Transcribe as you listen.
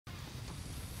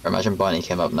Imagine Barney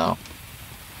came up now.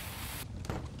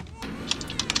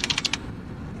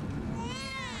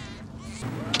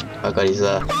 Oh god, he's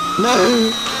there.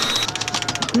 No!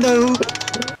 No!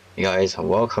 Hey guys,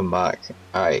 welcome back.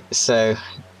 Alright, so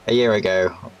a year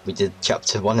ago we did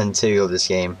chapter 1 and 2 of this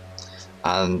game,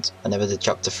 and I never did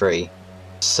chapter 3.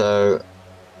 So,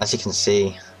 as you can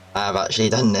see, I have actually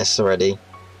done this already,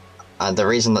 and the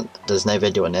reason that there's no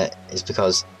video on it is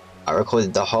because I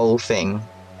recorded the whole thing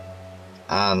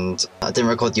and I didn't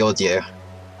record the audio,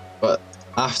 but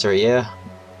after a year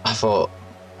I thought,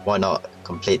 why not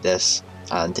complete this,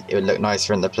 and it would look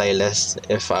nicer in the playlist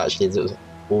if I actually did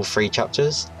all 3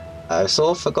 chapters. I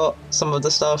sort of forgot some of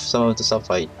the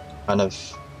stuff I kind of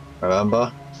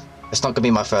remember. It's not going to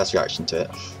be my first reaction to it.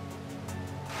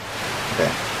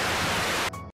 Okay.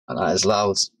 And that is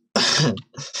loud.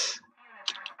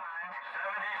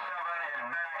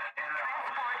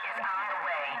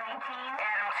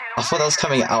 I thought that was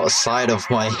coming outside of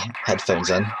my headphones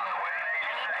then.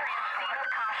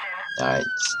 Alright.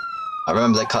 I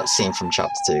remember the cutscene from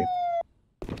chapter 2.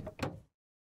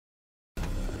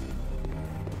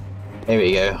 Here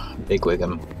we go, Big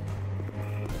Wiggum.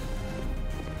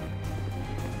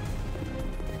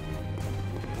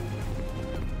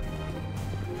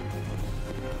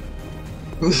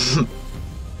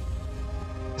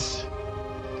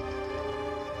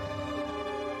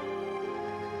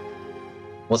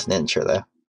 What's an intro there?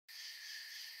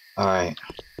 Alright.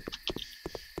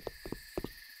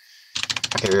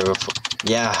 Okay,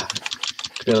 yeah.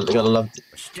 Gotta love it.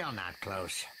 We're still not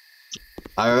close.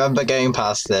 I remember going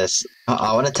past this.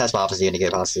 I want to test what happens when you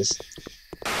get past this.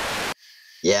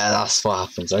 Yeah, that's what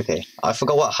happens. Okay. I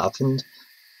forgot what happened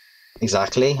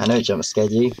exactly. I know it jump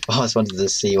scared you, but I just wanted to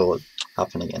see what would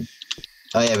happen again.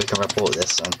 Oh yeah, we can report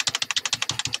this then.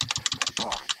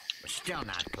 We're still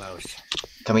not close.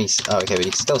 Can we? Oh, okay, we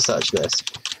can still search this.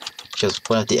 Which was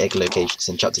one of the egg locations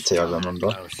in chapter 2, I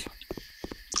remember.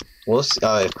 What's?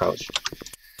 Oh, crouch.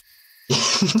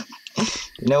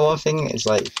 You know, one thing is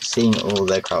like seeing all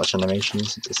their crouch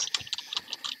animations. Just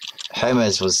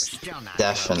Homer's was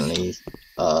definitely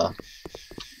not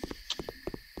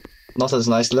as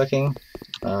nice looking.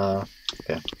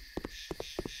 Okay.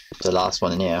 The last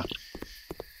one in here.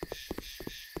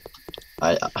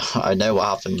 I know what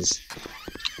happens.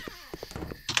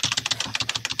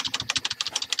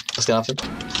 What's gonna happen?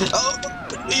 Oh,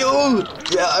 yo!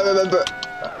 Yeah, I remember.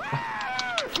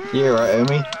 You're right,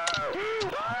 Omi.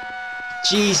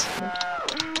 Jeez.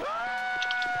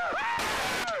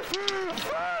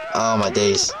 Oh my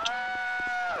days.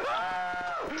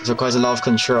 This requires a lot of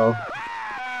control.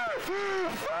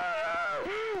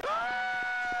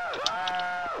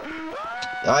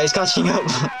 Oh, he's catching up.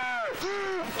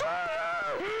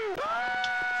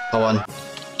 Come on.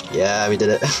 Yeah, we did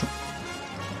it.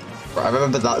 I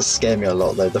remember that scared me a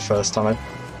lot though the first time.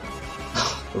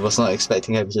 I was not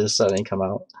expecting him to just suddenly come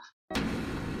out.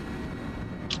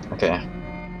 Okay.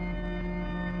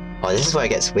 Oh, this is where it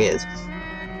gets weird.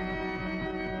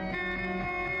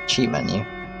 Cheat menu.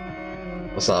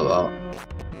 What's that about?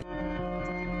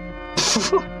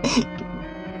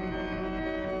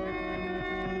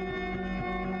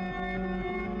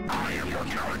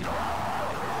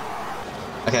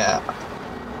 Okay.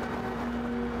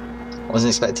 I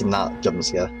wasn't expecting that jump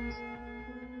scare.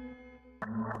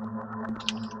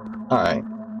 Alright.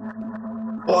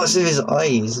 What's in his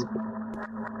eyes?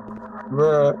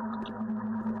 Bruh.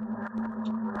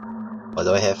 Why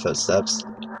do I hear footsteps?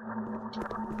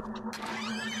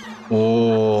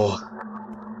 Oh,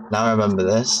 now I remember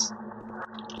this.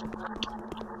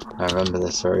 I remember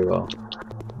this very well.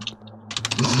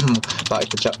 Back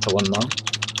to chapter 1 now.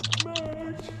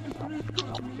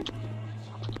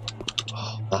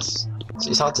 Oh, it's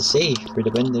hard to see through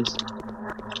the windows.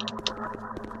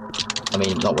 I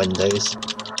mean, not windows,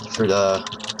 through the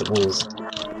walls.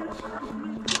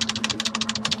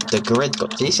 The grid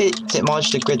got. Did you say? Is it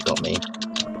Marge the grid got me?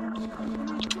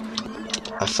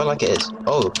 I feel like it is.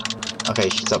 Oh, okay,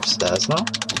 she's upstairs now.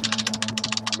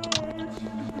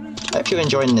 I hope you're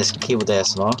enjoying this keyboard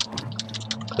ASMR,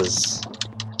 because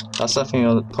that's something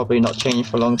I'll probably not change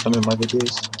for a long time in my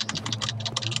videos.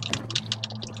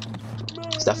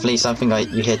 It's definitely something like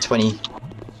you hear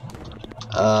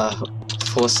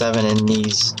 4/7 in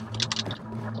these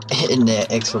in the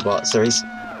Eggs For Bart series.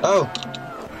 Oh,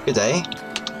 good day.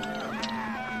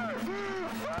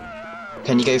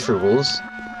 Can you go through walls?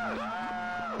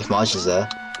 If Marge is there.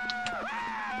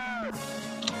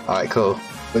 Alright, cool.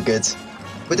 We're good.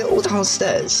 But they're all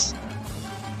downstairs.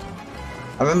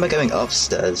 I remember going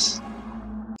upstairs.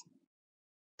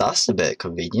 That's a bit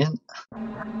convenient.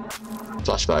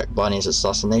 Flashback. Barney's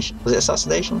assassination. Was it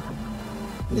assassination?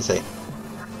 What do you say?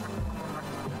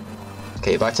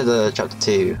 Okay, back to the chapter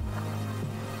 2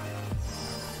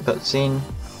 cutscene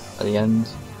at the end.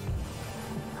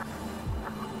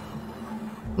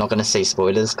 I'm not gonna say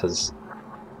spoilers, because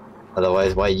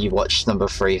otherwise, why you watch number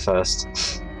 3 first?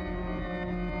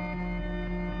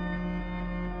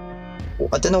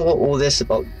 I don't know what all this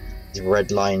about these red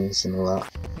lines and all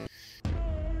that.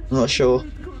 I'm not sure.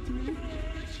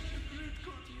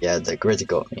 Yeah, the grid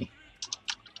got me.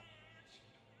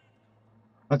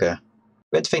 Okay.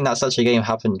 Weird to think that such a game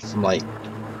happened from like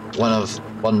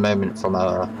one moment from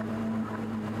our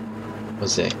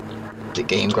what's it? The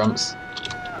Game Grumps?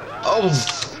 Oh!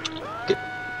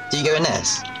 Do you go in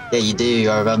this? Yeah, you do,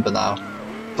 I remember now.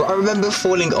 But I remember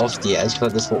falling off the edge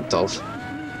because I just walked off.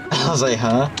 And I was like,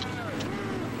 huh?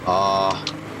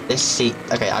 This seat.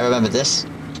 Okay, I remember this.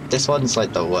 This one's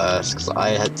like the worst because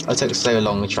I took so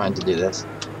long trying to do this.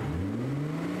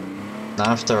 Now I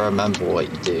have to remember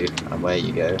what you do and where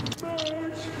you go.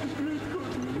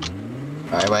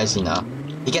 Alright, where is he now?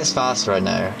 He gets faster, I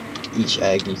know. Each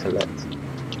egg you collect.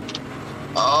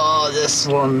 Oh, this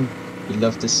one! You'd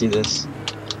love to see this.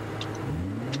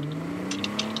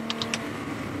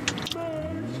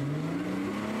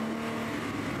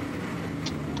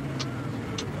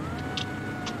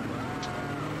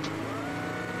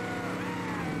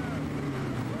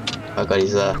 Oh god,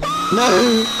 he's there.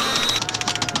 No!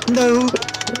 No!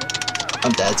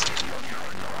 I'm dead.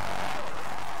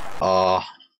 Oh,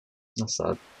 that's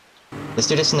sad. Let's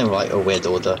do this in the right or weird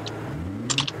order.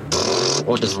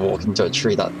 Or just walk into a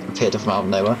tree that appeared from out of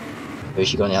nowhere. Maybe we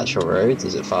should go on the actual road?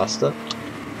 Is it faster?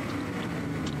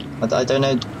 I don't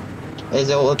know. Is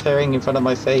it all appearing in front of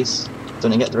my face?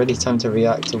 Don't I get really time to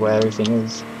react to where everything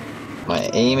is? My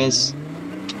aim is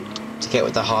to get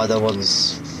with the harder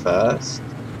ones first.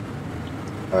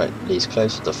 Or at least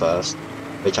close to the first.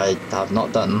 Which I have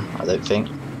not done, I don't think.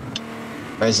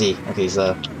 Where is he? Okay, he's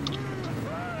there.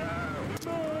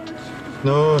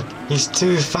 No, he's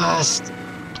too fast!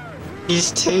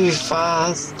 He's too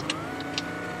fast!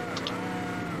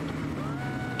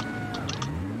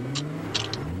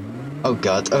 Oh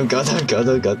god, oh god, oh god,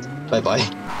 oh god. Bye bye.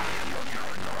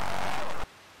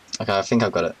 Okay, I think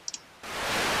I've got it.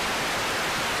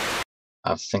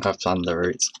 I think I've planned the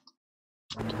route.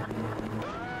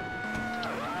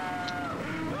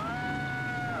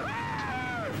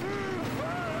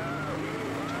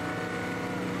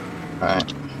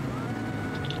 Alright.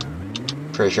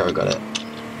 Pretty sure I got it.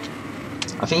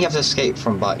 I think you have to escape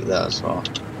from back there as well,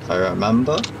 if I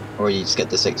remember. Or you just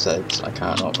get the 6 eggs. I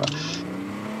can't remember.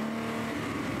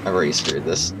 I already screwed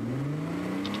this.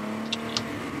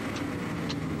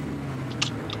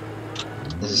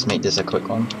 Let's just make this a quick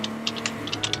one.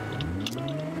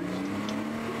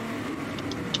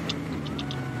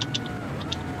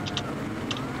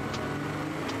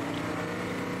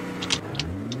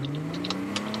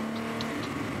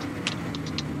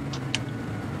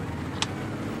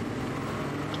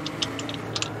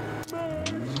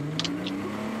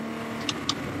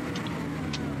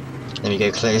 Let me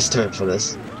go close to it for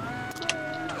this.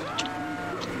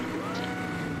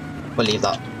 We'll leave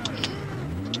that.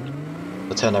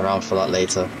 We'll turn around for that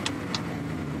later.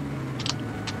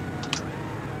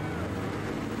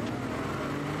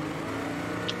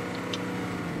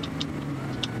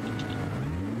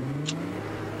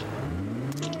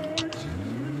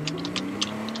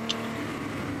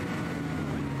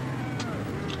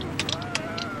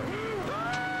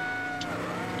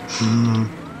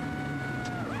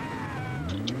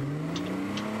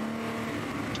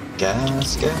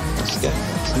 Gas, gas,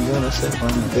 gas, I'm gonna sit on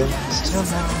the gas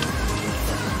tonight.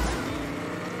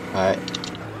 Alright.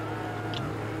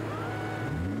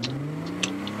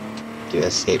 Do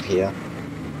escape here.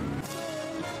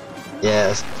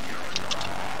 Yes.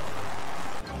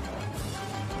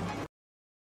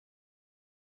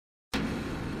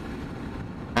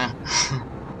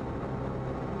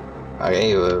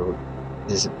 Okay, well,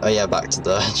 oh yeah, back to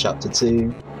the chapter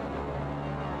 2.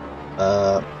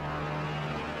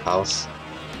 House.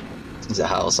 Is it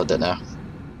house? I don't know.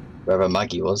 Wherever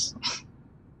Maggie was.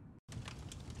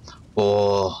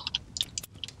 Or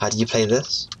how do you play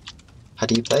this? How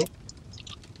do you play?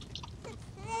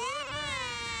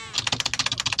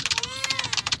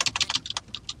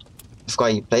 I forgot how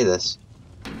you play this.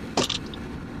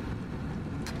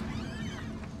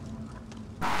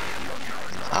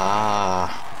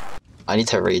 Ah, I need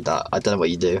to read that. I don't know what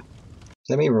you do.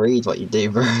 Let me read what you do,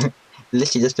 bro.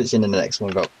 Literally just puts in the next one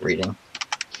without reading.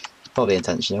 Probably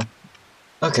intentional.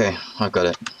 Okay, I've got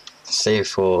it. Save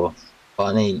for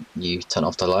Barney, you turn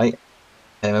off the light.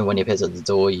 And when he appears at the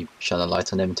door, you shine a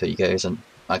light on him until he goes, and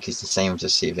like he's the same as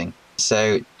receiving.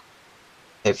 So,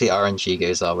 Hopefully RNG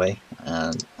goes our way,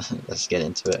 and let's get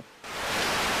into it.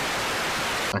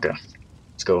 Okay,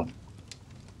 let's go.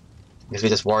 If we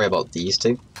just worry about these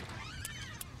two.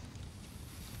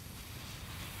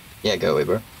 Yeah, go away,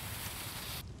 bro.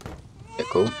 Yeah,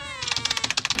 cool.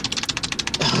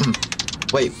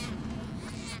 Wait.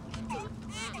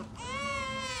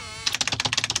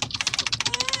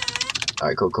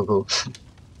 Alright, cool.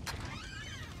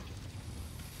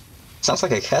 Sounds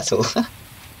like a kettle.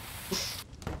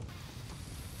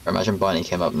 Imagine Barney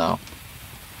came up now.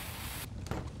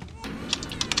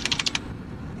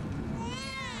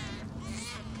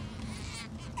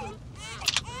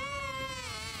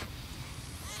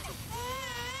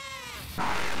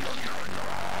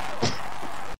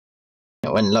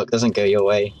 When luck doesn't go your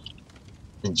way,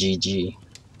 GG.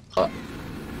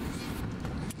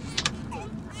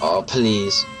 Oh,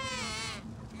 please.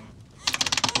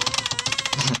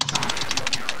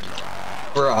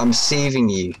 Bro, I'm saving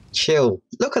you. Chill.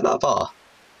 Look at that bar.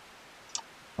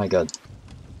 My god.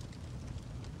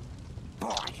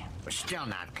 Boy, we're still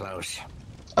not close.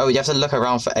 Oh, you have to look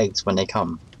around for eggs when they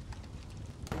come.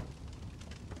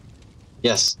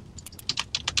 Yes.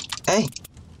 Hey.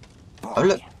 Boy, Oh,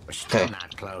 look. we're still Okay.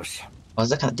 not close. I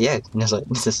was looking at the egg, and I was like,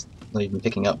 this is not even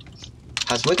picking up.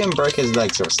 Has Wigan broke his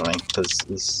legs or something? Because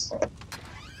he's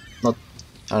not.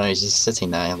 I don't know, he's just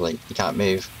sitting there, like, he can't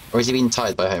move. Or is he being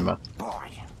tied by Homer? Boy,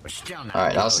 we're still not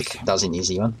Alright, close. that was an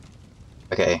easy one.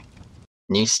 Okay.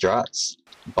 New strats.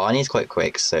 Barney's quite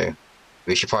quick, so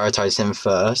we should prioritize him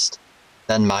first,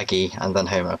 then Maggie, and then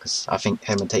Homer, because I think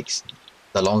Homer takes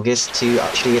the longest to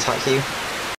actually attack you.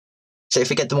 So if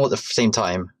we get them all at the same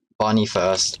time, Barney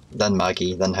first, then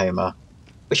Maggie, then Homer.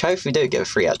 Which I hope we don't get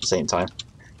 3 at the same time.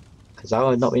 Because that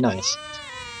would not be nice.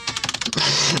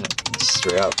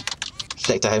 Straight up.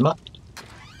 Flick to Homer.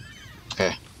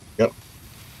 Okay. Yep.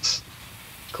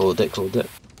 Called it.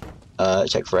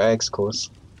 Check for eggs, of course.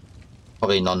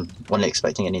 Probably none. Wasn't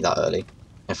expecting any that early.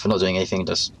 If we're not doing anything,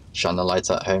 just shine the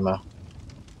lights at Homer.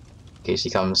 In case he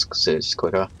comes, so it's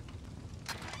quicker.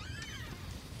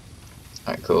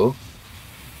 Alright, cool.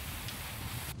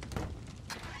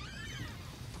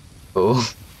 Cool.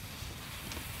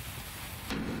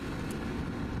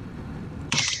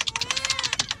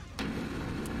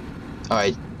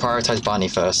 Alright, prioritize Barney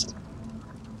first.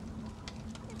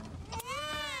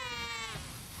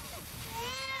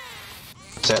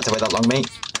 So you have to wait that long, mate?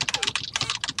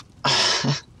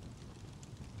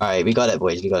 Alright, we got it,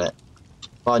 boys, we got it.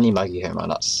 Barney, Maggie, Homer,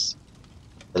 that's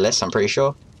the list, I'm pretty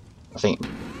sure. I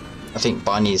think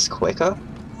Barney's quicker.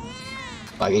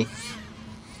 Maggie.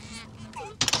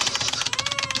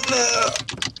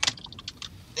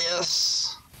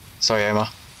 Yes! Sorry, Homer.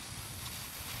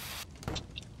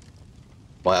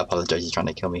 Well, I apologize, he's trying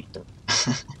to kill me.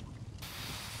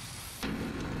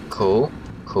 Cool.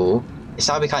 It's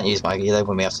sad we can't use Maggie though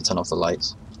when we have to turn off the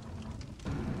lights.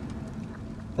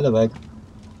 Hello, Meg.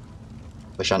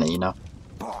 We're shining at you now.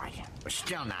 Boy, we're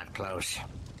still not close.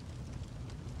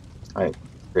 Alright,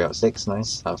 3 out of 6,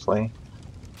 nice, halfway.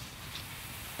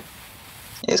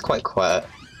 It's quite quiet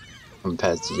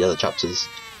compared to the other chapters.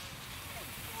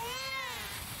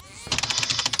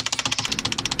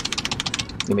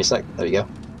 Give me a sec, there we go.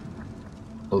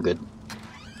 All good.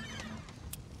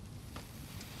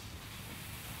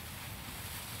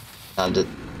 And do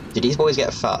these boys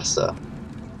get faster?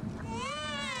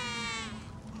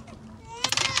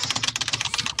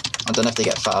 I don't know if they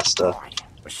get faster Boy,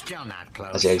 we're still not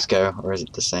close. as the eggs go, or is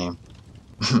it the same?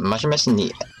 Imagine missing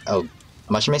the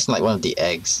imagine missing like one of the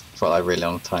eggs for like a really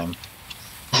long time.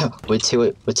 would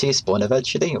two spawn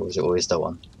eventually, or was it always the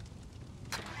one?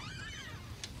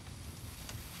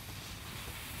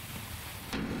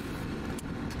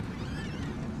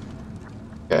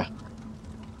 Okay.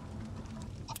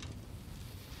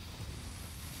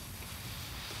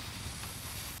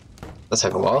 Let's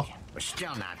take a while. We're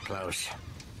still not close.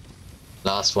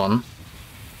 Last one.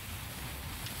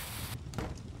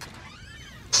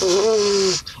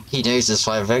 He knows there's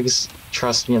 5 eggs.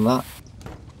 Trust me on that.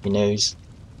 He knows.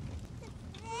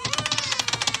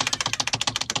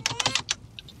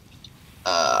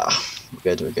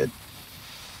 We're good.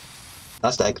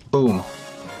 Last egg. Boom.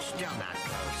 Still not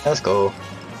close. Let's go.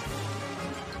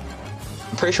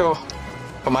 I'm pretty sure,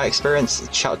 from my experience,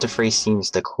 chapter 3 seems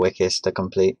the quickest to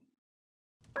complete.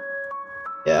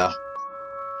 Yeah.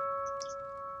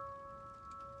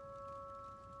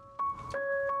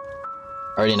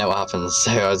 I already know what happens,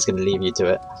 so I was gonna leave you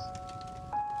to it.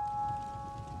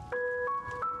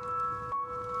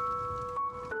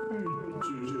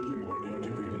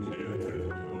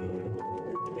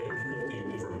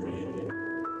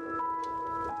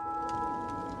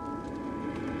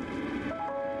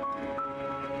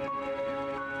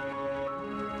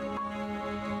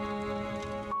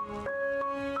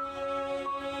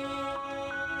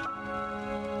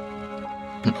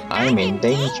 I'm in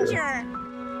danger.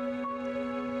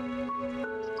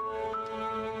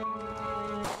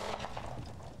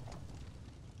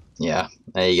 Yeah,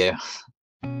 there you go.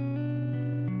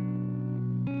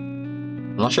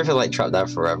 I'm not sure if it like trapped there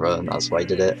forever and that's why I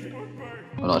did it.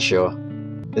 I'm not sure.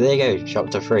 But there you go,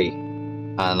 chapter 3.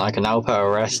 And I can now put a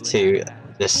rest to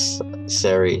this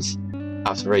series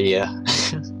after a year.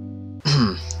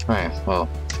 Right, well,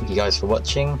 thank you guys for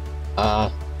watching.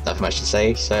 Nothing much to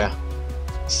say, so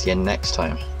see you next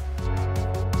time.